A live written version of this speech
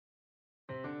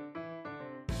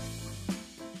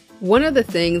One of the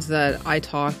things that I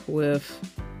talk with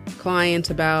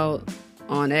clients about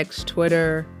on X,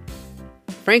 Twitter,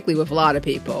 frankly with a lot of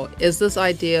people, is this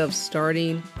idea of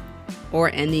starting or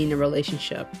ending a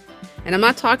relationship. And I'm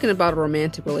not talking about a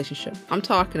romantic relationship. I'm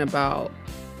talking about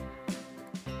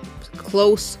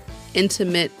close,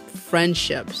 intimate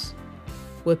friendships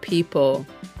with people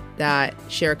that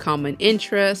share common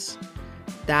interests,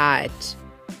 that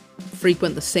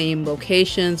frequent the same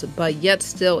locations, but yet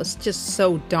still it's just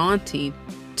so daunting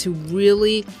to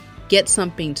really get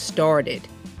something started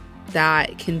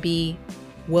that can be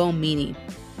well-meaning.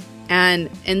 And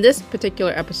in this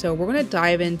particular episode, we're going to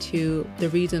dive into the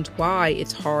reasons why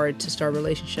it's hard to start a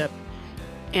relationship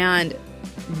and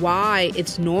why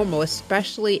it's normal,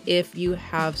 especially if you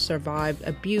have survived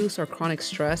abuse or chronic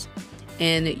stress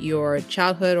in your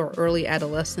childhood or early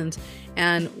adolescence,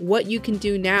 and what you can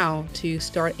do now to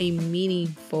start a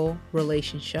meaningful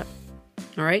relationship.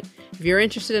 All right. If you're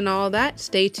interested in all of that,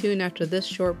 stay tuned after this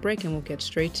short break and we'll get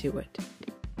straight to it.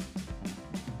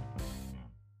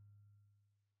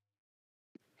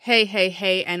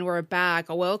 Hey, and we're back.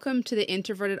 Welcome to the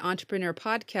Introverted Entrepreneur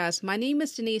Podcast. My name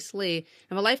is Denise Lee.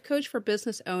 I'm a life coach for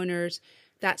business owners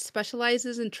that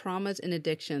specializes in traumas and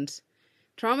addictions.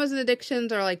 Traumas and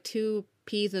addictions are like two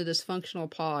peas in a dysfunctional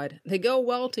pod. They go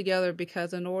well together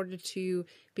because in order to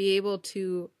be able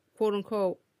to, quote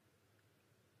unquote,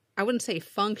 I wouldn't say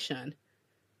function,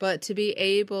 but to be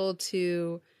able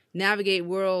to navigate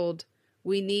world,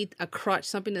 we need a crutch,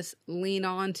 something to lean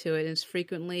on to it. And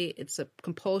it's a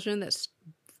compulsion that's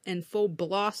in full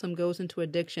blossom goes into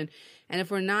addiction. And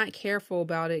if we're not careful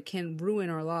about it, it can ruin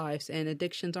our lives. And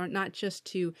addictions aren't not just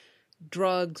to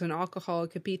drugs and alcohol. It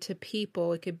could be to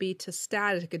people. It could be to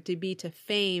status. It could be to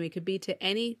fame. It could be to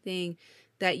anything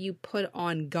that you put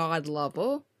on God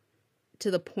level to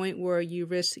the point where you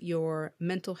risk your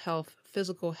mental health,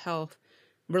 physical health,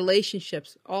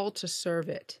 relationships, all to serve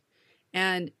it.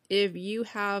 And if you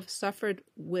have suffered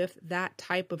with that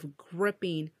type of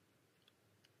gripping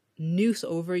noose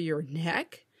over your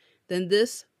neck, then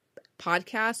this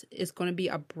podcast is going to be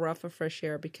a breath of fresh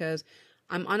air because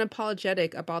I'm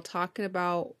unapologetic about talking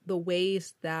about the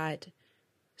ways that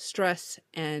stress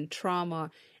and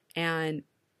trauma and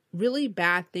really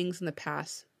bad things in the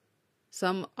past,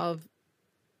 some of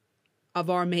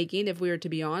our making, if we were to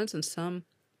be honest, and some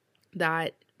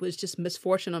that was just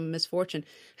misfortune on misfortune,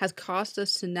 has caused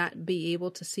us to not be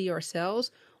able to see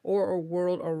ourselves or our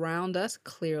world around us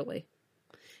clearly.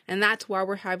 And that's why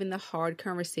we're having the hard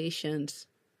conversations.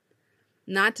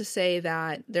 Not to say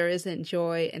that there isn't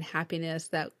joy and happiness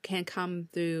that can come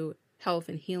through health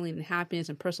and healing and happiness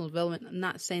and personal development. I'm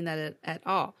not saying that at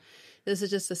all. This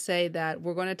is just to say that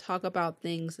we're going to talk about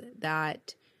things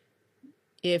that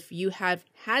if you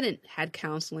hadn't had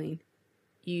counseling,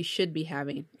 you should be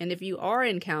having. And if you are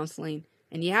in counseling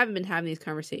and you haven't been having these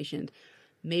conversations,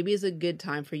 maybe it's a good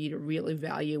time for you to really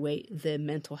evaluate the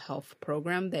mental health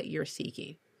program that you're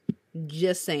seeking.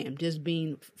 Just saying, just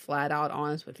being flat out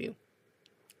honest with you.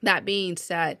 That being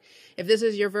said, if this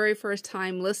is your very first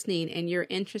time listening and you're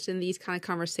interested in these kind of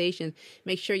conversations,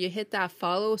 make sure you hit that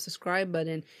follow, subscribe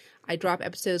button. I drop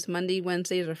episodes Monday,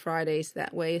 Wednesdays, or Fridays.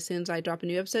 That way, as soon as I drop a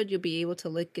new episode, you'll be able to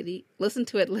listen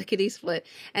to it lickety-split.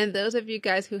 And those of you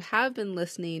guys who have been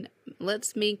listening,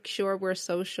 let's make sure we're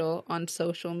social on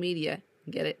social media.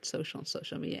 Get it? Social on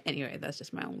social media. Anyway, that's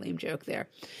just my own lame joke there.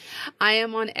 I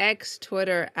am on X,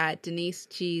 Twitter, at Denise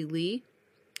G. Lee.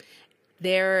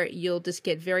 There, you'll just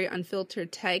get very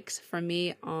unfiltered texts from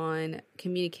me on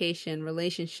communication,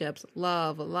 relationships,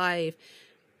 love, life,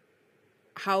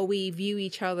 how we view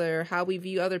each other, how we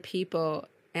view other people.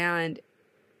 And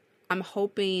I'm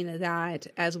hoping that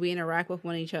as we interact with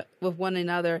one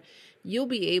another, you'll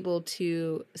be able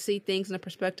to see things in a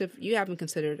perspective you haven't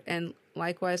considered. And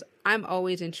likewise, I'm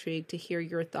always intrigued to hear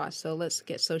your thoughts. So let's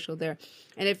get social there.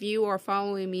 And if you are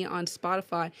following me on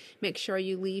Spotify, make sure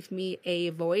you leave me a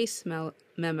voice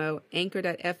memo,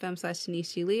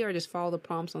 anchor.fm/Denise G. Lee, or just follow the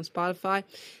prompts on Spotify.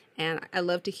 And I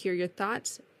love to hear your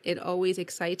thoughts. It always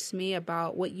excites me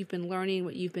about what you've been learning,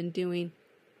 what you've been doing.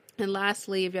 And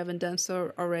lastly, if you haven't done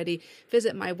so already,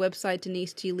 visit my website,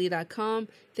 deniseglee.com.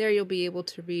 There you'll be able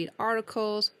to read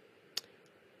articles,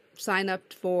 sign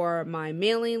up for my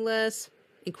mailing list,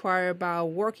 inquire about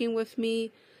working with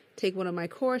me, take one of my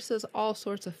courses, all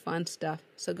sorts of fun stuff.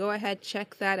 So go ahead,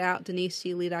 check that out,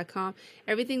 deniseglee.com.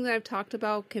 Everything that I've talked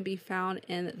about can be found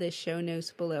in the show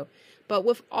notes below. But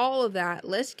with all of that,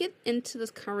 let's get into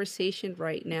this conversation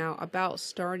right now about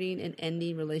starting and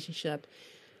ending relationship.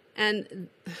 And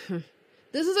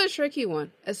this is a tricky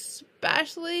one,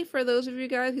 especially for those of you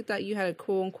guys who thought you had a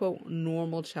quote-unquote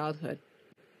normal childhood.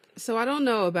 So I don't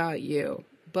know about you,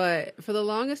 But for the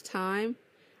longest time,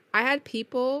 I had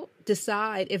people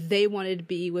decide if they wanted to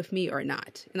be with me or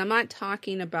not. And I'm not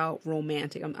talking about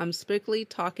romantic. I'm strictly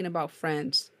talking about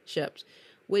friendships,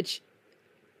 which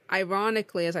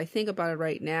ironically, as I think about it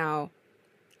right now,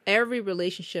 every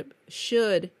relationship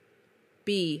should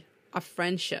be a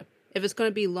friendship if it's going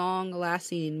to be long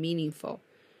lasting and meaningful.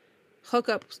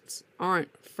 Hookups aren't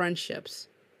friendships.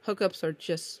 Hookups are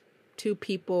just two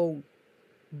people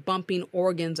bumping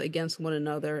organs against one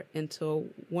another until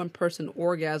one person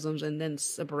orgasms and then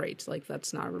separates. Like,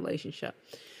 that's not a relationship.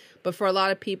 But for a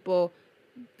lot of people,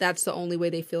 that's the only way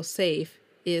they feel safe,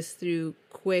 is through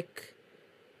quick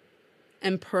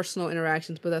and personal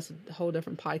interactions. But that's a whole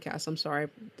different podcast. I'm sorry.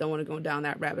 Don't want to go down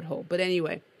that rabbit hole. But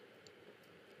anyway,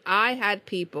 I had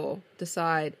people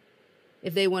decide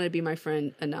if they want to be my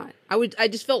friend or not. I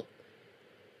just felt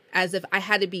as if I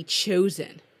had to be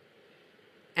chosen.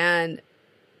 And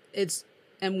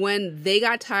when they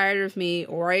got tired of me,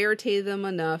 or I irritated them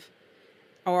enough,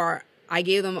 or I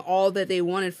gave them all that they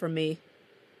wanted from me,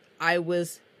 I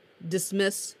was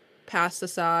dismissed, passed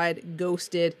aside,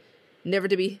 ghosted, never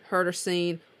to be heard or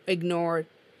seen, ignored.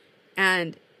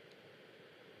 And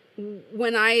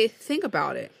when I think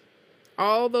about it,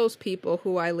 all those people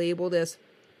who I labeled as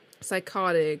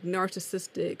psychotic,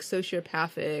 narcissistic,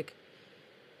 sociopathic,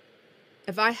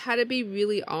 if I had to be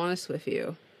really honest with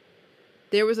you,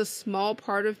 there was a small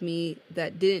part of me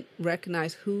that didn't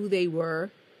recognize who they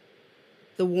were,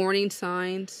 the warning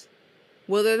signs,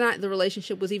 whether or not the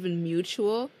relationship was even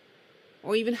mutual,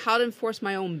 or even how to enforce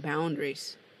my own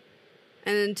boundaries.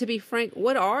 And to be frank,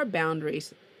 what are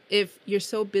boundaries if you're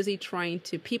so busy trying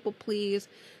to people please,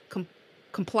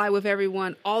 comply with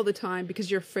everyone all the time because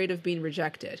you're afraid of being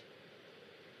rejected?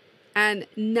 And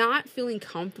not feeling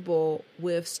comfortable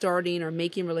with starting or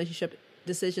making relationship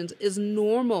decisions is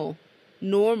normal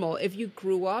if you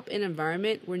grew up in an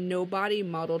environment where nobody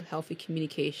modeled healthy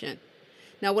communication.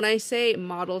 Now, when I say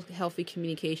modeled healthy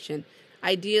communication,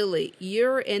 ideally,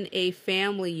 you're in a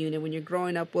family unit when you're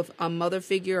growing up with a mother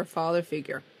figure or father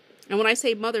figure. And when I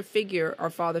say mother figure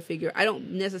or father figure, I don't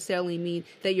necessarily mean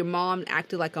that your mom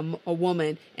acted like a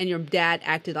woman and your dad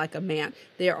acted like a man.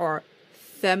 There are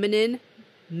feminine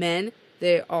men,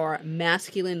 there are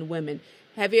masculine women.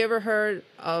 Have you ever heard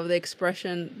of the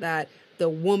expression that the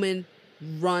woman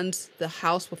runs the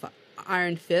house with an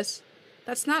iron fist?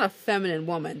 That's not a feminine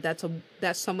woman. That's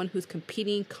someone who's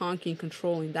competing, conquering,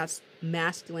 controlling. That's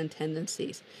masculine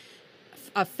tendencies.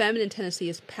 A feminine tendency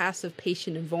is passive,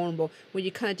 patient, and vulnerable, where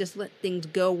you kind of just let things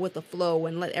go with the flow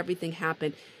and let everything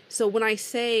happen. So when I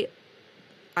say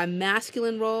a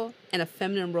masculine role and a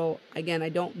feminine role, again, I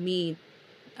don't mean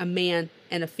a man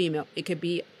and a female. It could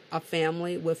be a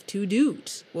family with two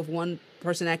dudes, with one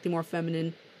person acting more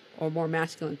feminine or more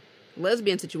masculine.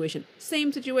 Lesbian situation,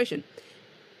 same situation.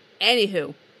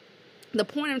 Anywho, the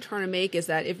point I'm trying to make is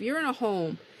that if you're in a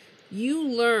home, you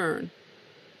learn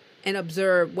and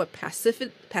observe what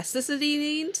passivity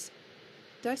means.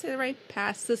 Did I say that right?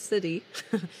 Passivity.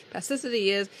 Passivity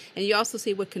is, and you also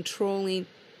see what controlling,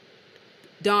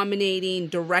 dominating,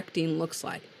 directing looks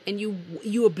like. And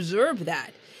you observe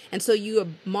that. And so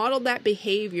you model that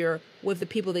behavior with the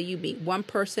people that you meet. One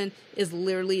person is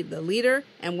literally the leader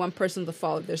and one person the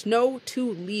follower. There's no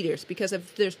two leaders, because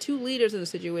if there's two leaders in a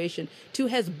situation, two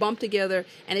heads bump together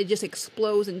and it just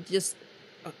explodes and just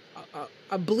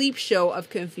a bleep show of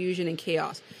confusion and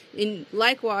chaos. And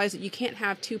likewise, you can't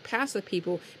have two passive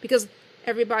people, because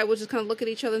everybody will just kind of look at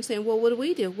each other and say, well, what do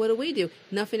we do? What do we do?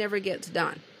 Nothing ever gets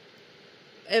done.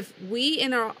 If we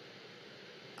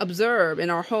observe in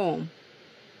our home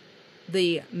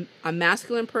a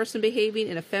masculine person behaving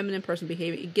and a feminine person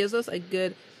behaving, it gives us a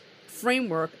good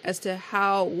framework as to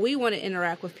how we want to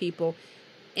interact with people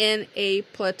in a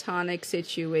platonic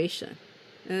situation.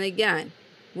 And again,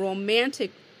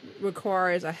 romantic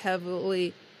requires a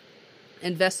heavily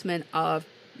investment of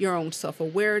your own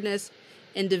self-awareness,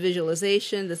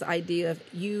 individualization, this idea of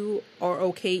you are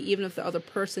okay even if the other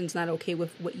person's not okay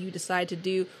with what you decide to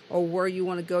do or where you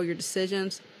want to go, your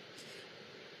decisions.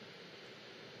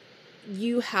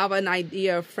 You have an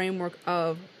idea, a framework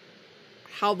of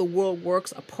how the world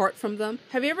works apart from them.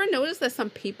 Have you ever noticed that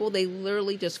some people, they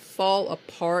literally just fall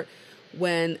apart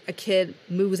when a kid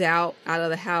moves out of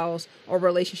the house or a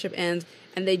relationship ends,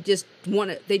 and they just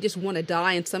want to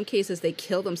die? In some cases, they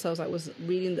kill themselves. I was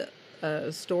reading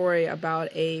the story about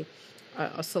a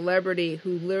celebrity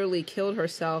who literally killed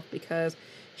herself because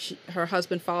her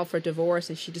husband filed for divorce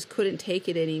and she just couldn't take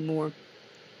it anymore.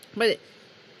 But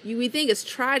we think it's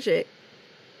tragic,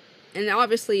 And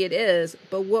obviously it is,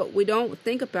 but what we don't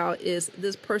think about is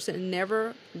this person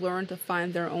never learned to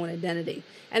find their own identity.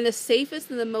 And the safest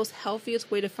and the most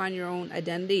healthiest way to find your own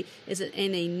identity is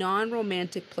in a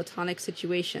non-romantic platonic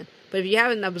situation. But if you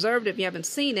haven't observed it, if you haven't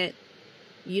seen it,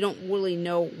 you don't really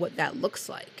know what that looks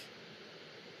like.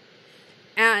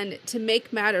 And to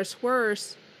make matters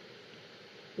worse,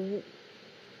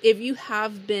 if you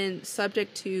have been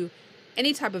subject to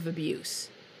any type of abuse,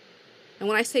 and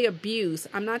when I say abuse,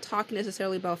 I'm not talking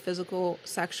necessarily about physical,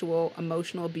 sexual,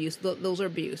 emotional abuse. Those are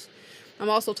abuse. I'm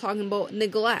also talking about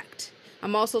neglect.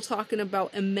 I'm also talking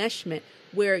about enmeshment,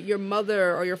 where your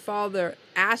mother or your father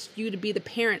asked you to be the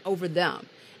parent over them,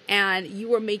 and you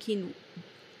were making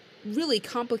really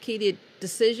complicated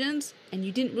decisions, and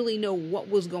you didn't really know what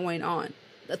was going on.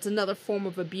 That's another form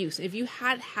of abuse. If you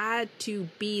had to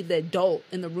be the adult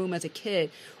in the room as a kid,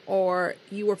 or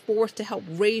you were forced to help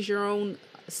raise your own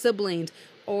siblings,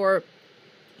 or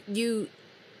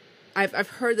I've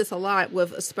heard this a lot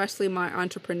with especially my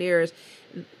entrepreneurs,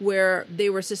 where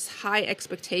there was just high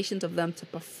expectations of them to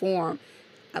perform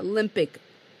Olympic,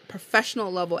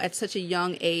 professional level at such a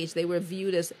young age. They were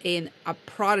viewed as a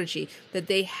prodigy, that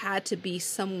they had to be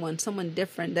someone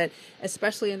different, that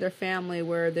especially in their family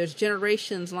where there's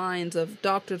generations lines of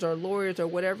doctors or lawyers or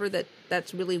whatever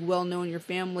that's really well known in your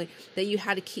family, that you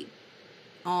had to keep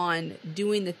on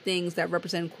doing the things that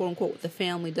represent quote unquote what the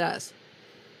family does.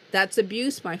 That's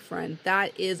abuse, my friend.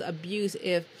 That is abuse.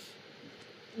 If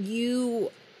you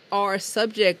are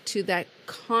subject to that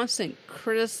constant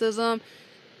criticism,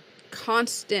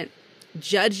 constant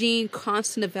judging,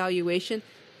 constant evaluation,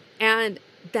 and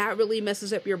that really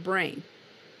messes up your brain.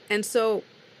 And so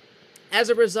as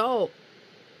a result,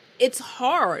 it's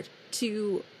hard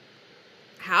to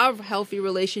have healthy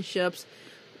relationships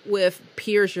with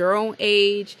peers your own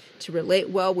age, to relate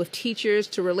well with teachers,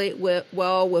 to relate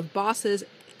well with bosses,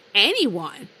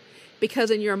 anyone, because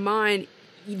in your mind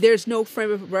there's no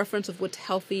frame of reference of what's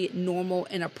healthy, normal,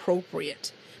 and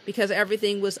appropriate, because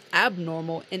everything was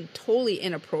abnormal and totally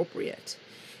inappropriate.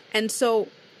 And so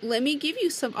let me give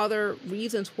you some other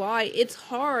reasons why it's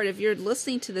hard. If you're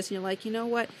listening to this and you're like, you know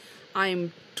what,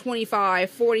 I'm 25,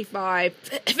 45,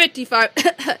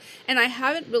 55, and I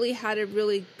haven't really had a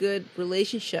really good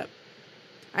relationship.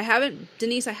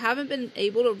 Denise, I haven't been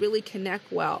able to really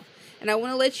connect well. And I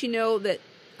want to let you know that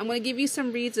I'm going to give you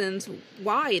some reasons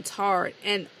why it's hard.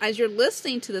 And as you're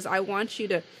listening to this, I want you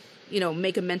to,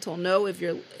 make a mental note.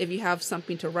 If you have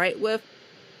something to write with,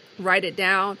 write it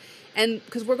down. And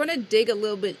because we're going to dig a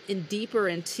little bit deeper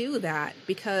into that,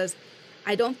 because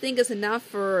I don't think it's enough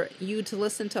for you to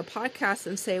listen to a podcast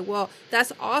and say, well,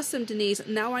 that's awesome, Denise.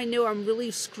 Now I know I'm really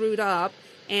screwed up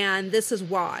and this is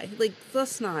why. Like,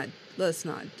 let's not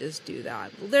just do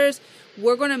that.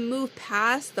 We're going to move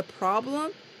past the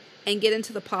problem and get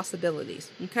into the possibilities.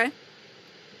 Okay.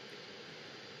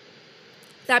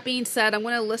 That being said, I'm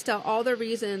going to list out all the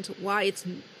reasons why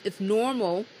it's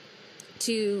normal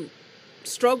to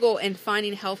struggle in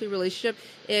finding a healthy relationship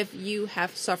if you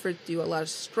have suffered through a lot of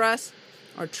stress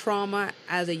or trauma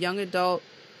as a young adult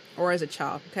or as a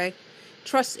child. Okay.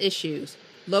 Trust issues,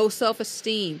 low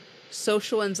self-esteem,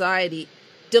 social anxiety,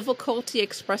 difficulty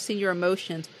expressing your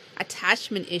emotions,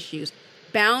 attachment issues,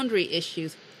 boundary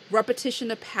issues,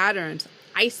 repetition of patterns,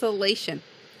 isolation.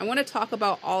 I want to talk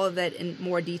about all of that in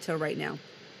more detail right now.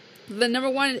 The number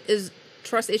one is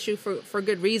trust issue for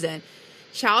good reason.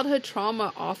 Childhood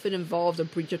trauma often involves a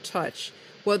breach of trust,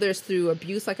 whether it's through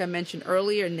abuse, like I mentioned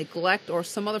earlier, neglect, or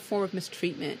some other form of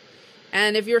mistreatment.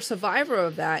 And if you're a survivor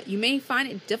of that, you may find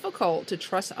it difficult to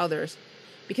trust others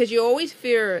because you always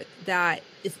fear that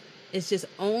it's just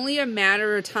only a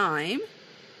matter of time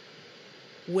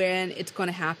when it's going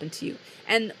to happen to you.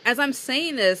 And as I'm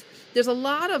saying this, there's a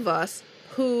lot of us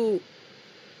who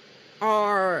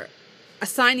are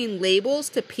assigning labels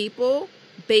to people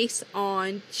based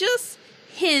on just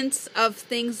hints of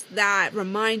things that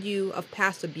remind you of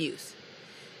past abuse.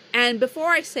 And before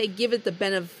I say give it the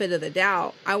benefit of the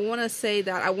doubt, I want to say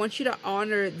that I want you to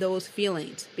honor those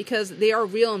feelings because they are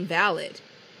real and valid.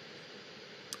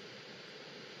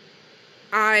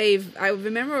 I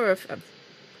remember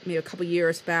a couple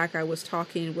years back, I was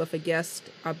talking with a guest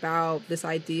about this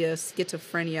idea of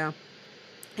schizophrenia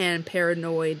and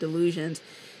paranoid delusions.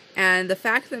 And the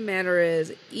fact of the matter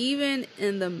is, even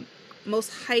in the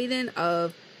most heightened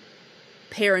of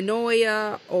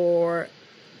paranoia or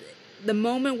the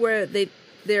moment where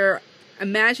they're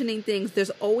imagining things, there's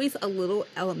always a little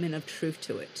element of truth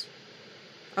to it.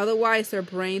 Otherwise, their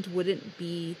brains wouldn't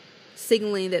be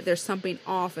signaling that there's something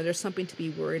off or there's something to be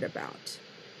worried about.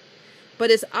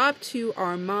 But it's up to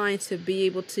our minds to be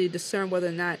able to discern whether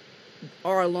or not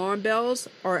our alarm bells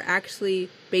are actually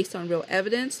based on real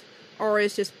evidence, or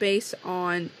is just based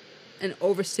on an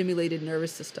overstimulated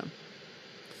nervous system.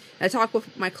 I talk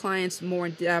with my clients more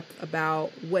in depth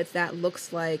about what that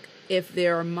looks like if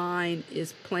their mind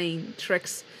is playing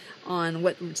tricks on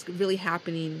what's really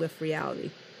happening with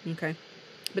reality. Okay.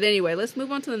 But anyway, let's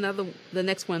move on to the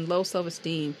next one, low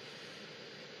self-esteem.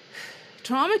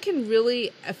 Trauma can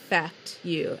really affect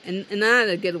you, and not in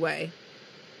a good way,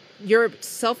 your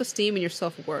self-esteem and your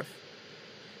self-worth.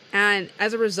 And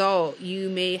as a result, you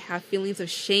may have feelings of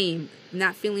shame,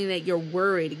 not feeling that you're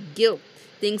worried, guilt,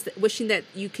 wishing that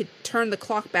you could turn the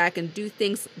clock back and do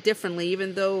things differently,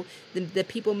 even though the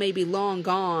people may be long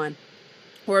gone,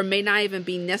 or may not even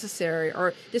be necessary,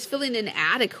 or just feeling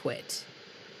inadequate,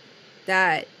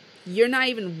 that you're not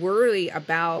even worried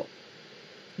about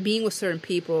being with certain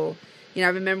people. I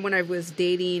remember when I was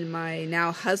dating my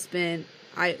now husband,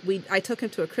 I took him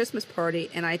to a Christmas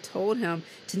party, and I told him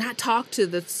to not talk to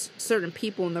the certain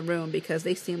people in the room because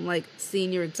they seemed like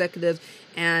senior executives,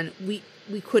 and we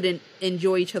couldn't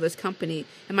enjoy each other's company.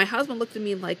 And my husband looked at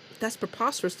me like, that's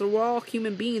preposterous. They're all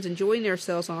human beings enjoying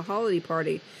themselves on a holiday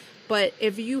party. But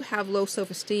if you have low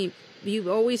self-esteem,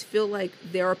 you always feel like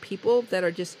there are people that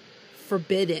are just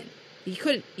forbidden. You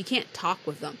can't talk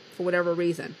with them for whatever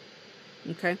reason.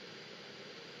 Okay?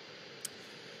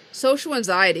 Social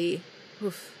anxiety.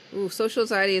 Social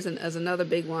anxiety is another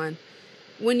big one.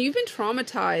 When you've been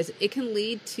traumatized, it can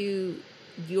lead to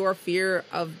your fear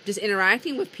of just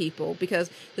interacting with people, because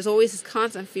there's always this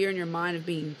constant fear in your mind of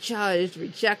being judged,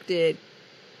 rejected,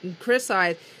 and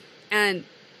criticized. And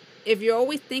if you're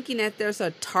always thinking that there's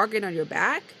a target on your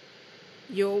back,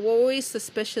 you're always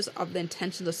suspicious of the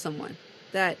intentions of someone,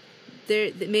 that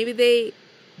maybe they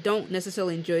don't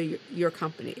necessarily enjoy your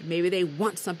company. Maybe they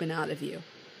want something out of you.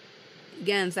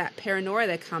 Again, it's that paranoia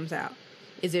that comes out.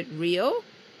 Is it real,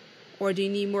 or do you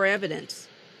need more evidence?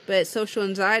 But social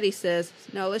anxiety says,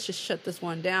 no, let's just shut this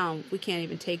one down. We can't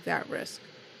even take that risk.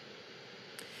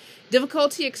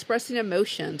 Difficulty expressing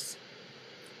emotions.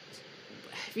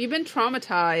 If you've been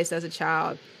traumatized as a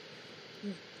child,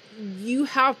 you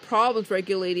have problems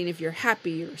regulating if you're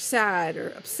happy or sad or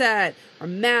upset or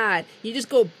mad. You just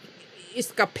go, it's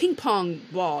like a ping pong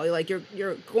ball. Like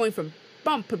you're going from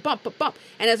bump to bump to bump.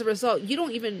 And as a result, you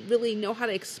don't even really know how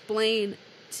to explain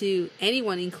to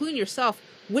anyone, including yourself,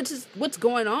 what's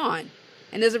going on.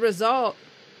 And as a result,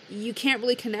 you can't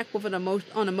really connect with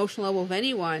on emotional level with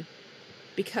anyone,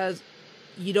 because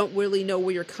you don't really know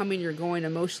where you're going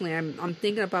emotionally. I'm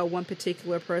thinking about one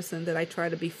particular person that I try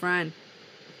to befriend,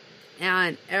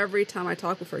 and every time I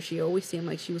talk with her, she always seemed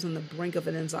like she was on the brink of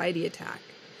an anxiety attack.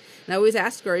 And I always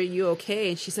asked her, are you okay?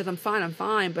 And she said, I'm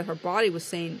fine. But her body was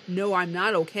saying, no, I'm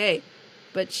not okay.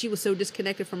 But she was so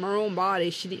disconnected from her own body,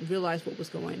 she didn't realize what was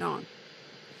going on.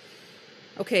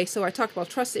 Okay, so I talked about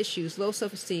trust issues, low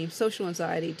self-esteem, social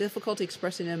anxiety, difficulty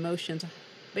expressing emotions.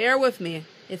 Bear with me.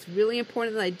 It's really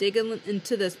important that I dig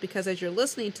into this, because as you're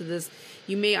listening to this,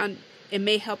 it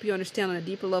may help you understand on a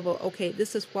deeper level, okay,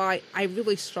 this is why I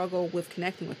really struggle with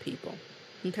connecting with people.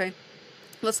 Okay?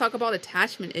 Let's talk about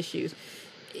attachment issues.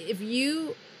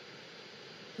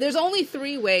 There's only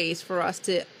 3 ways for us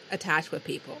to attach with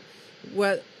people.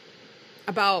 What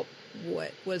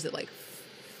is it, like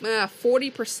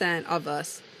 40% of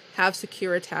us have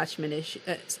secure attachment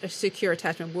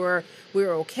where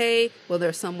we're okay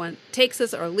whether someone takes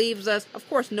us or leaves us. Of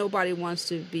course, nobody wants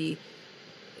to be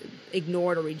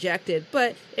ignored or rejected,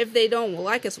 but if they don't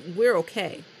like us, we're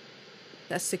okay.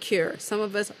 That's secure. Some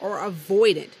of us are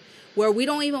avoidant, where we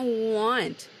don't even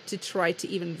want to try to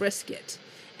even risk it,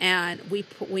 and we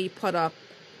put up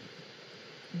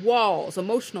walls,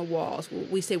 emotional walls.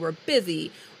 We say we're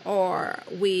busy, or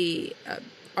we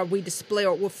display,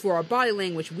 or for our body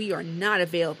language, we are not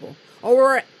available, or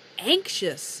we're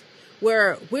anxious,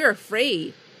 where we're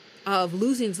afraid of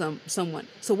losing someone.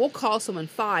 So we'll call someone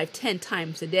 5-10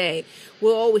 times a day.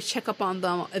 We'll always check up on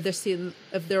them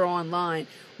if they're online.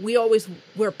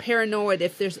 We're paranoid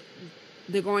if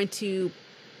they're going to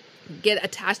get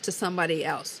attached to somebody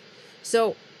else.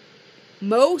 So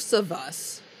most of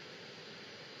us,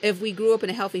 if we grew up in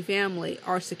a healthy family,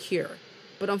 are secure.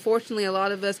 But unfortunately, a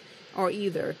lot of us are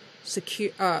either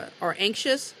secure, are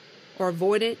anxious, or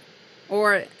avoidant,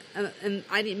 or, and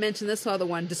I didn't mention this other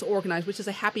one, disorganized, which is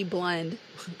a happy blend.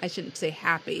 I shouldn't say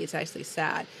happy; it's actually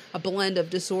sad. A blend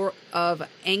of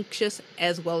anxious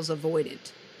as well as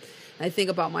avoidant. And I think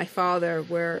about my father,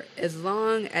 where as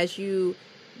long as you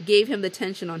gave him the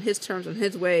attention on his terms, on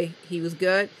his way, he was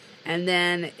good. And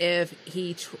then if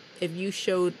you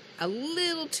showed a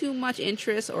little too much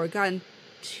interest or gotten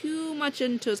too much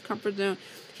into his comfort zone,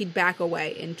 he'd back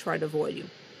away and try to avoid you.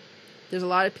 There's a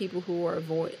lot of people who are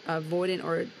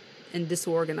avoidant and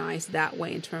disorganized that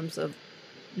way in terms of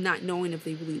not knowing if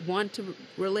they really want to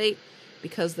relate,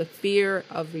 because the fear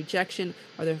of rejection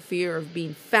or the fear of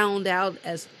being found out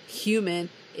as human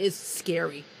is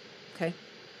scary. Okay?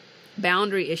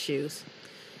 Boundary issues.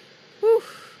 Whew.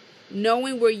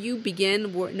 Knowing where you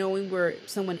begin, knowing where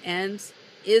someone ends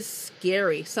is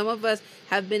scary. Some of us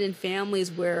have been in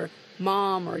families where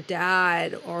mom or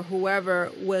dad or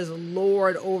whoever was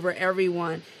lord over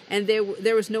everyone, and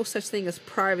there was no such thing as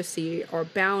privacy or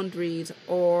boundaries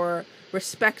or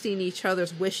respecting each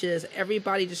other's wishes.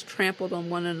 Everybody just trampled on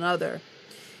one another.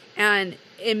 And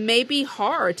it may be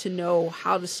hard to know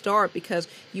how to start because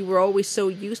you were always so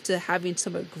used to having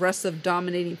some aggressive,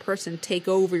 dominating person take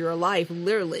over your life,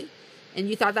 literally. And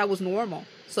you thought that was normal.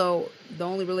 So the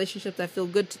only relationships that feel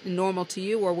good and normal to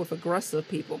you are with aggressive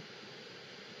people.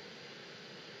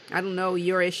 I don't know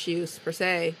your issues per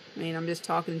se. I mean, I'm just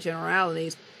talking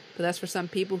generalities. But that's for some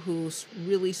people who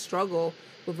really struggle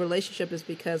with relationship, is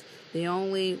because they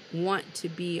only want to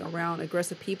be around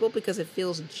aggressive people because it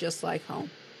feels just like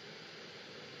home.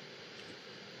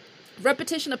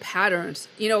 Repetition of patterns.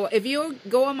 You know, if you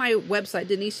go on my website,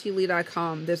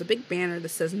 deniseulee.com, there's a big banner that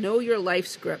says Know Your Life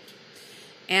Script.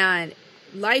 And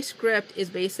life script is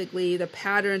basically the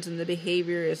patterns and the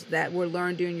behaviors that were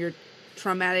learned during your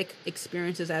traumatic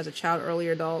experiences as a child, early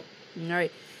adult. All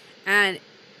right. And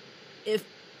if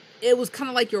it was kind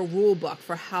of like your rule book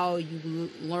for how you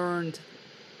learned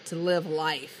to live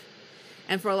life.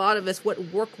 And for a lot of us, what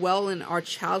worked well in our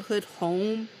childhood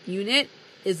home unit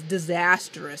is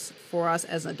disastrous for us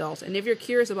as adults. And if you're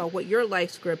curious about what your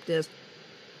life script is,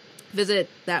 visit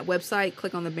that website,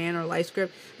 click on the banner Life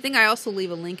Script. I think I also leave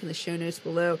a link in the show notes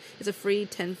below. It's a free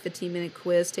 10-15 minute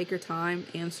quiz. Take your time,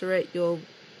 answer it. It'll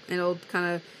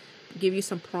kind of give you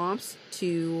some prompts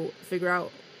to figure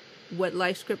out what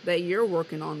life script that you're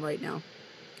working on right now.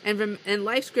 And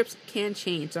life scripts can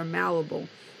change. They're malleable.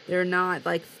 They're not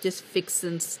like just fixed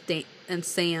in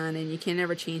sand and you can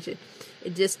never change it.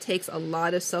 It just takes a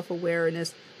lot of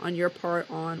self-awareness on your part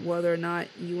on whether or not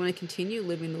you want to continue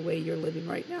living the way you're living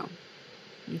right now.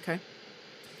 Okay.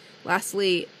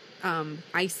 Lastly,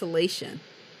 isolation.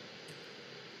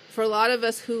 For a lot of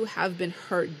us who have been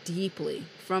hurt deeply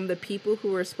from the people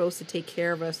who are supposed to take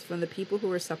care of us, from the people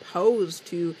who are supposed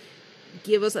to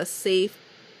give us a safe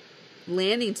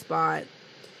landing spot,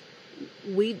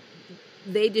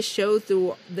 they just showed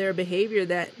through their behavior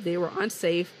that they were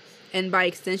unsafe, and by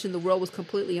extension, the world was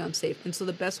completely unsafe. And so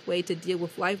the best way to deal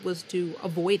with life was to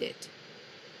avoid it.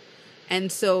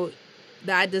 And so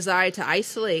that desire to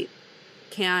isolate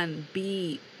can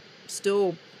be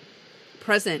still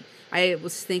present. I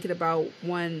was thinking about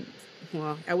one,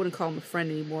 well, I wouldn't call him a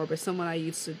friend anymore, but someone I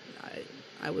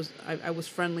was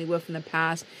friendly with in the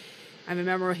past. I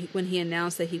remember when he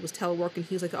announced that he was teleworking,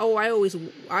 he was like, "Oh, I always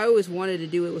wanted to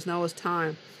do it. It was now his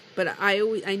time." But I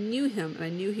knew him, and I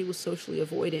knew he was socially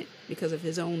avoidant because of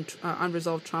his own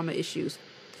unresolved trauma issues.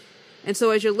 And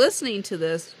so as you're listening to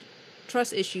this,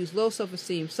 trust issues, low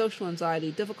self-esteem, social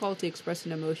anxiety, difficulty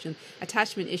expressing emotion,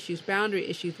 attachment issues, boundary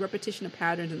issues, repetition of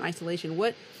patterns, and isolation,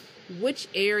 which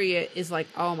area is like,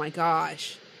 oh my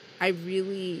gosh, I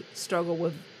really struggle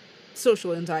with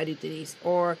social anxiety, Denise,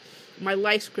 or my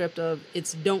life script of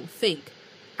it's don't think.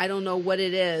 I don't know what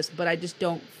it is, but I just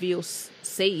don't feel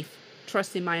safe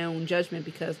trusting my own judgment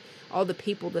because all the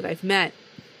people that I've met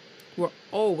were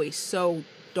always so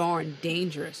darn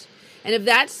dangerous. And if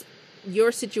that's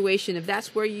your situation, if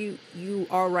that's where you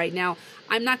are right now,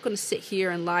 I'm not going to sit here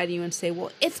and lie to you and say,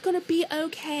 well, it's going to be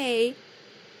okay,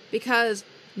 because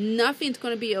nothing's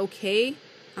going to be okay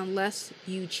unless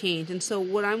you change. And so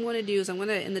what I'm going to do is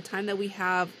in the time that we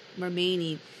have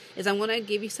remaining, is I'm going to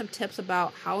give you some tips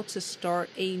about how to start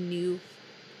a new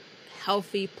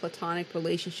healthy platonic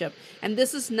relationship. And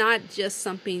this is not just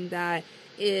something that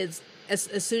is,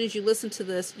 as soon as you listen to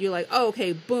this, you're like, oh,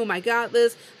 okay, boom, I got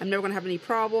this. I'm never going to have any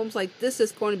problems. Like, this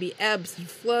is going to be ebbs and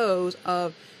flows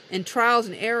and trials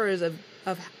and errors of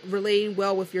relating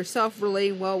well with yourself,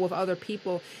 relating well with other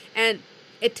people. And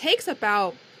it takes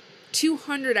about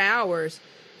 200 hours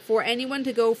for anyone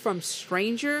to go from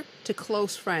stranger to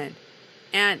close friend,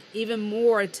 and even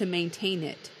more to maintain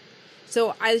it.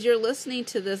 So as you're listening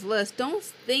to this list, don't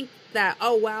think that,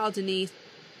 oh, wow, Denise,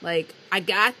 like, I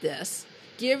got this.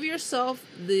 Give yourself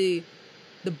the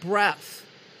breath,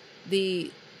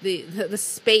 the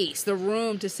space, the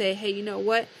room to say, hey, you know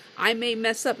what? I may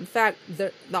mess up. In fact,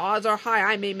 the odds are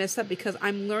high I may mess up because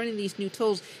I'm learning these new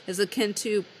tools. Is akin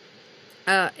to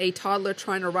a toddler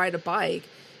trying to ride a bike.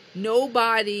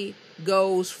 Nobody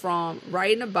goes from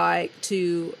riding a bike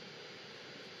to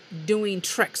doing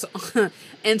tricks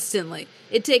instantly.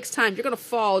 It takes time. You're going to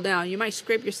fall down. You might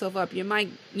scrape yourself up. You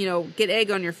might, get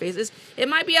egg on your face. It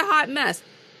might be a hot mess.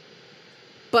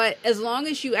 But as long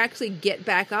as you actually get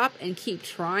back up and keep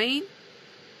trying,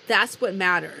 that's what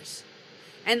matters.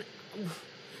 And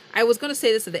I was going to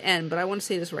say this at the end, but I want to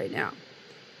say this right now.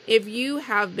 If you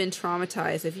have been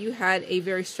traumatized, if you had a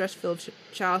very stress-filled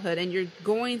childhood and you're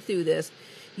going through this,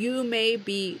 you may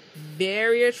be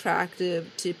very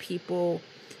attractive to people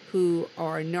who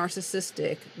are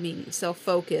narcissistic, meaning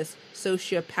self-focused,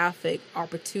 sociopathic,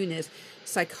 opportunist,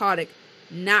 psychotic,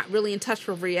 not really in touch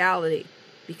with reality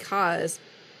because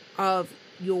of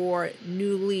your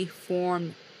newly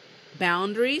formed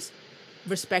boundaries,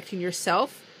 respecting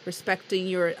yourself, respecting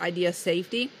your idea of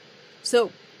safety.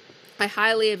 So I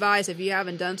highly advise, if you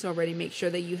haven't done so already, make sure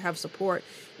that you have support.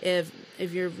 If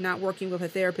you're not working with a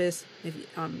therapist,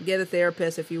 get a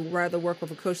therapist. If you rather work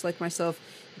with a coach like myself,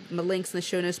 my links in the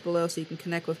show notes below so you can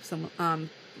connect with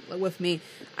with me.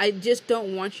 I just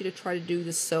don't want you to try to do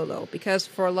this solo, because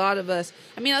for a lot of us,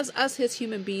 us as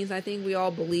human beings, I think we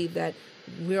all believe that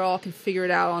we all can figure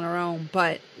it out on our own.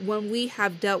 But when we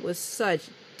have dealt with such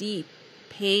deep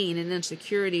pain and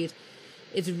insecurities,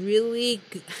 it's really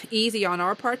easy on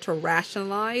our part to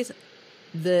rationalize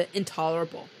the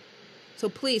intolerable. So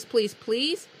please, please,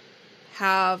 please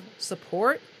have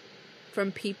support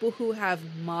from people who have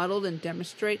modeled and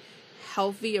demonstrate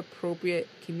healthy, appropriate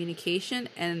communication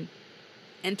and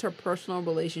interpersonal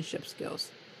relationship skills.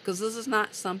 Because this is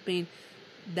not something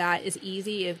that is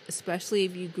easy, especially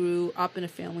if you grew up in a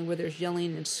family where there's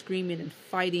yelling and screaming and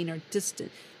fighting, or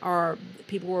distant, or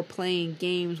people were playing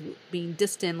games, being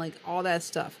distant, like all that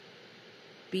stuff.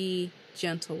 Be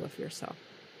gentle with yourself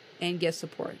and get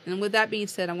support. And with that being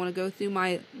said, I want to go through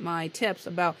my tips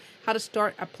about how to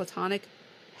start a platonic,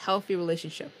 healthy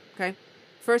relationship. Okay?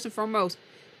 First and foremost,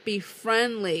 be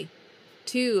friendly.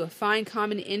 2, find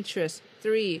common interests.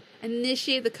 3,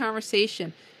 initiate the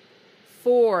conversation.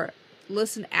 4,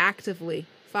 listen actively.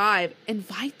 5,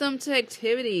 invite them to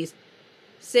activities.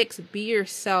 6, be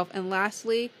yourself. And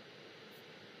lastly,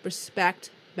 respect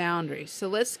boundaries. So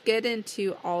let's get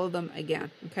into all of them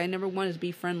again. Okay, number 1 is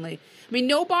be friendly.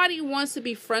 Nobody wants to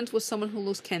be friends with someone who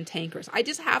looks cantankerous. I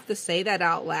just have to say that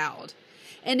out loud.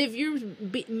 And if you're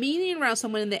meeting around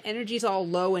someone and the energy is all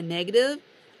low and negative,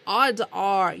 odds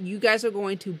are you guys are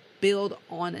going to build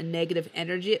on a negative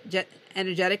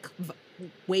energetic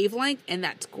wavelength, and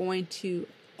that's going to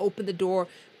open the door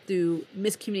through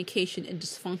miscommunication and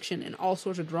dysfunction and all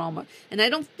sorts of drama. And I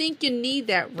don't think you need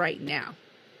that right now.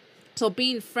 So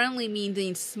being friendly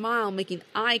means smile, making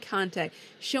eye contact,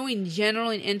 showing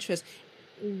genuine interest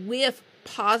with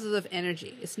positive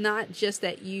energy. It's not just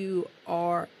that you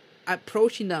are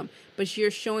approaching them, but you're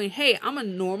showing, hey, I'm a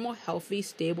normal, healthy,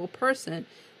 stable person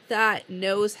that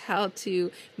knows how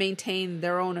to maintain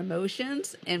their own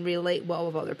emotions and relate well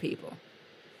with other people.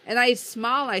 And I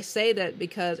smile, I say that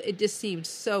because it just seems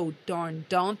so darn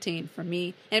daunting for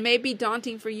me. And it may be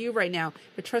daunting for you right now,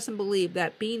 but trust and believe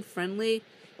that being friendly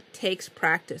takes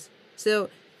practice. So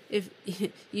if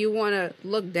you want to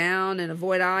look down and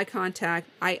avoid eye contact,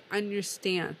 I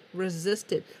understand.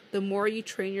 Resist it. The more you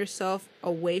train yourself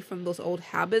away from those old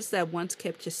habits that once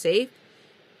kept you safe,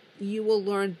 you will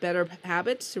learn better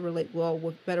habits to relate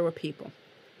well better with people.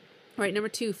 All right, number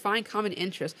 2, find common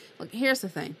interests. Look, here's the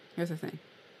thing.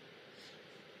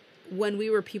 When we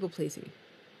were people pleasing,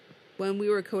 when we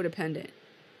were codependent,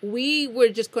 we were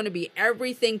just going to be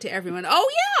everything to everyone.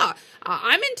 Oh yeah,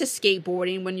 I'm into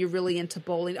skateboarding when you're really into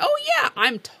bowling. Oh yeah,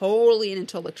 I'm totally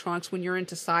into electronics when you're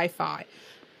into sci-fi.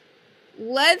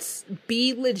 Let's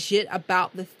be legit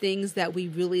about the things that we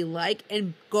really like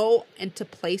and go into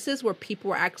places where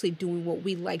people are actually doing what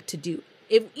we like to do,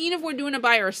 even if we're doing it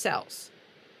by ourselves.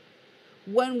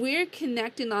 When we're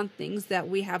connecting on things that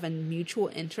we have a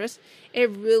mutual interest, it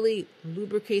really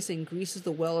lubricates and greases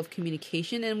the well of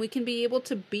communication, and we can be able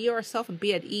to be ourselves and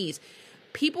be at ease.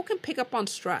 People can pick up on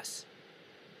stress.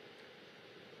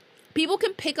 People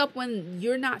can pick up when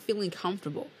you're not feeling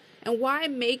comfortable. And why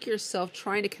make yourself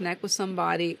trying to connect with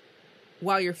somebody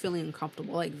while you're feeling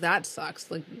uncomfortable? Like, that sucks.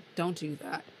 Like, don't do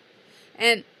that.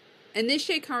 And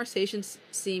initiate conversations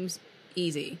seems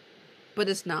easy, but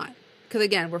it's not. Because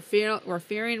again, we're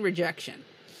fearing rejection.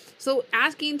 So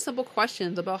asking simple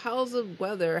questions about how's the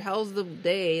weather, how's the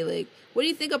day, like, what do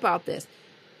you think about this?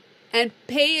 And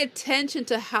pay attention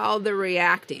to how they're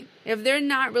reacting. If they're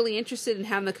not really interested in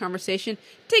having the conversation,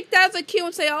 take that as a cue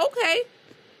and say, okay,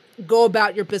 go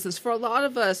about your business. For a lot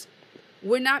of us,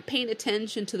 we're not paying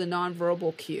attention to the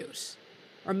nonverbal cues.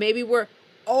 Or maybe we're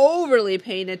overly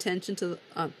paying attention to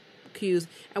cues,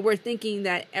 and we're thinking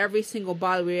that every single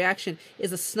bodily reaction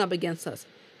is a snub against us.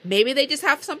 Maybe they just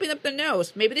have something up their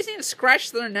nose. Maybe they need to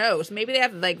scratch their nose. Maybe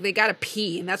they gotta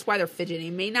pee, and that's why they're fidgeting.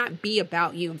 It may not be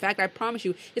about you. In fact, I promise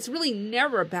you, it's really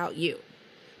never about you.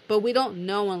 But we don't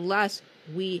know unless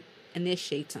we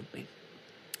initiate something.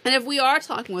 And if we are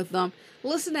talking with them,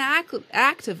 listen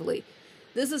actively.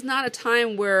 This is not a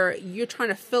time where you're trying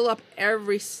to fill up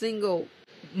every single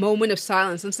moment of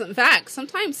silence. And in fact,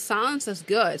 sometimes silence is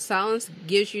good. Silence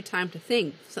gives you time to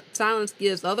think. Silence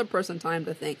gives the other person time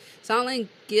to think. Silence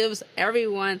gives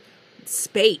everyone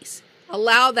space.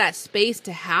 Allow that space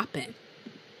to happen.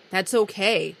 That's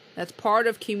okay. That's part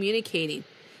of communicating.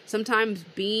 Sometimes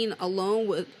being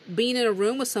in a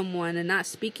room with someone and not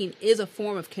speaking is a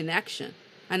form of connection.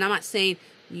 And I'm not saying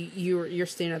you're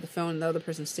staring at the phone and the other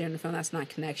person's staring at the phone. That's not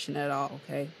connection at all,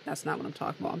 okay? That's not what I'm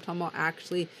talking about. I'm talking about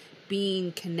actually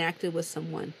being connected with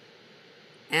someone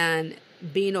and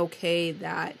being okay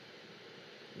that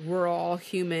we're all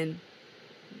human.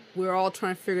 We're all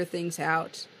trying to figure things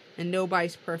out, and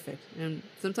nobody's perfect. And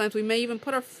sometimes we may even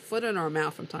put our foot in our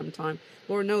mouth from time to time.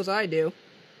 Lord knows I do.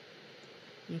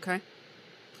 Okay?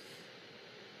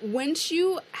 Once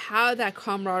you have that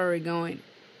camaraderie going,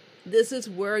 this is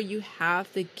where you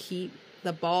have to keep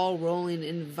the ball rolling,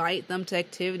 invite them to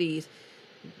activities,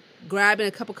 grabbing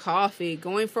a cup of coffee,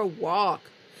 going for a walk.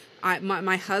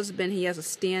 My husband, he has a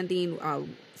standing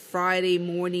Friday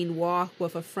morning walk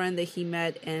with a friend that he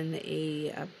met in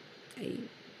a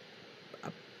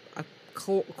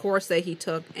course that he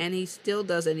took, and he still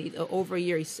does it. Over a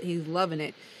year, he's loving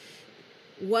it.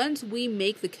 Once we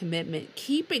make the commitment,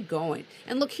 keep it going.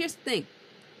 And look, here's the thing.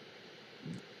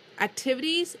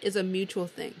 Activities is a mutual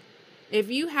thing. If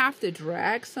you have to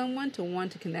drag someone to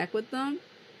want to connect with them,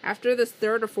 after this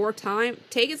third or fourth time,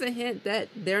 take as a hint that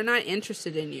they're not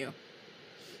interested in you.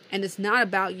 And it's not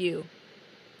about you.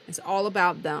 It's all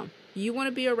about them. You want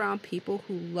to be around people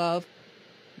who love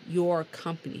your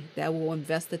company, that will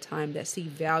invest the time, that see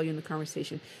value in the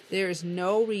conversation. There is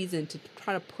no reason to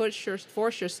try to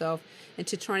force yourself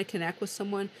into trying to connect with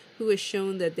someone who has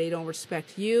shown that they don't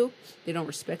respect you, they don't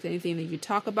respect anything that you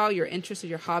talk about, your interests or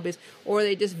your hobbies, or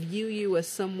they just view you as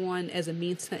someone as a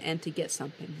means to end to get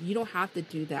something. You don't have to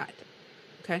do that.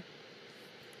 Okay?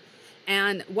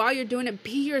 And while you're doing it,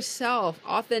 be yourself.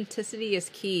 Authenticity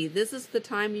is key. This is the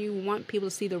time you want people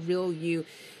to see the real you.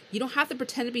 You don't have to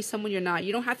pretend to be someone you're not.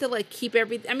 You don't have to keep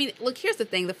everything. I mean, look, here's the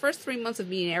thing. The first 3 months of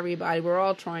meeting everybody, we're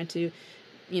all trying to,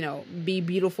 be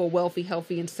beautiful, wealthy,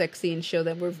 healthy, and sexy, and show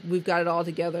that we've got it all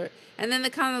together. And then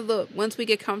once we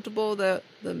get comfortable, the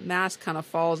mask kind of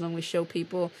falls, and we show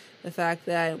people the fact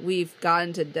that we've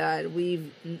gotten to that. We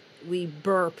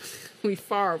burp, we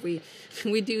fart, we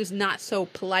do not so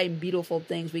polite and beautiful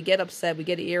things. We get upset, we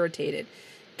get irritated.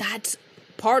 That's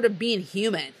part of being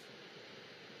human.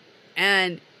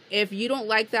 And if you don't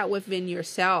like that within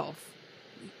yourself,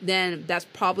 then that's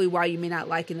probably why you may not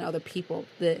like it in other people.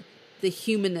 The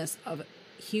humanity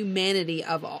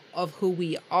of who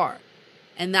we are.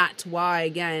 And that's why,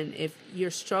 again, if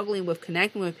you're struggling with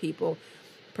connecting with people,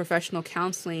 professional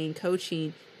counseling,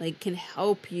 coaching, can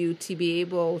help you to be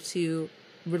able to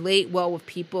relate well with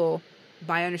people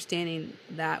by understanding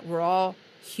that we're all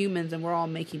humans and we're all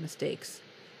making mistakes.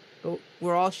 But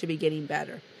we're all should be getting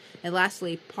better. And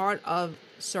lastly, part of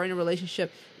starting a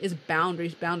relationship is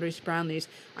boundaries.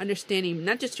 Understanding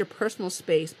not just your personal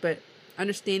space, but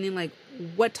understanding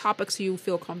what topics you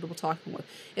feel comfortable talking with.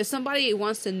 If somebody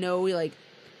wants to know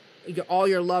all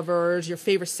your lovers, your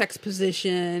favorite sex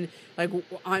position,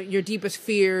 your deepest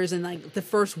fears, and the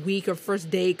first week or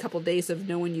first day, couple days of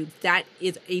knowing you, that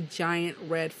is a giant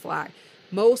red flag.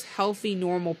 Most healthy,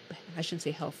 normal, I shouldn't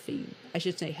say healthy,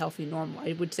 normal,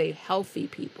 I would say healthy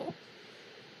people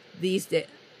these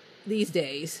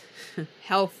days,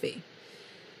 healthy,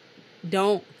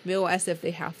 don't feel as if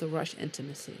they have to rush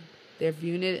intimacy. They're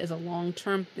viewing it as a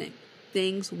long-term thing.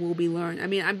 Things will be learned. I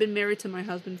mean, I've been married to my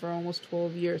husband for almost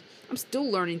 12 years. I'm still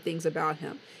learning things about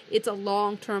him. It's a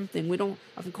long-term thing.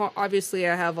 Obviously,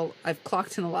 I've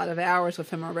clocked in a lot of hours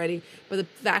with him already, but the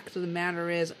fact of the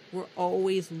matter is we're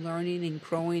always learning and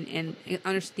growing and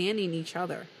understanding each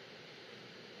other.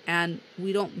 And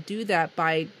we don't do that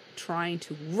by trying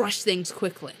to rush things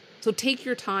quickly. So take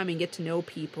your time and get to know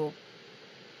people.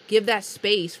 Give that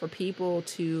space for people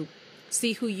to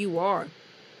see who you are.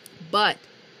 But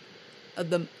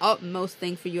the utmost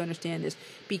thing for you to understand is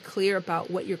be clear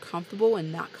about what you're comfortable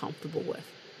and not comfortable with.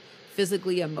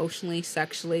 Physically, emotionally,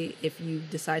 sexually, if you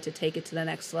decide to take it to the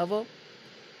next level,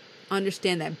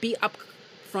 understand that. Be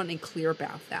upfront and clear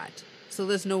about that. So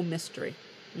there's no mystery.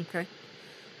 Okay?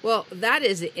 Well, that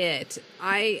is it.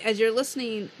 As you're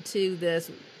listening to this,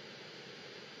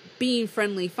 being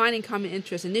friendly, finding common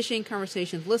interests, initiating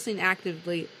conversations, listening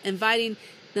actively, inviting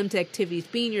them to activities,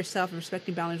 being yourself, and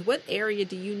respecting boundaries. What area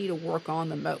do you need to work on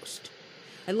the most?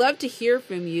 I'd love to hear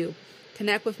from you.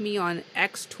 Connect with me on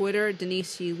X, Twitter, Denise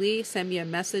C. Lee. Send me a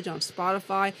message on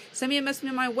Spotify. Send me a message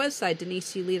on my website,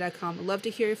 deniseclee.com. I'd love to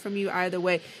hear from you either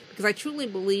way, because I truly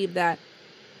believe that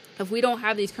if we don't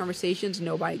have these conversations,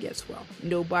 nobody gets well.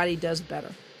 Nobody does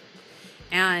better.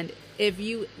 And if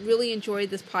you really enjoyed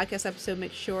this podcast episode,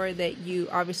 make sure that you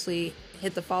obviously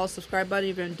hit the follow, subscribe button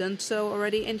if you haven't done so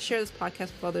already, and share this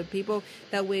podcast with other people.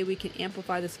 That way we can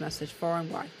amplify this message far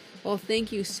and wide. Well,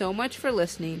 thank you so much for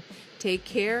listening. Take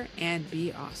care and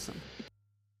be awesome.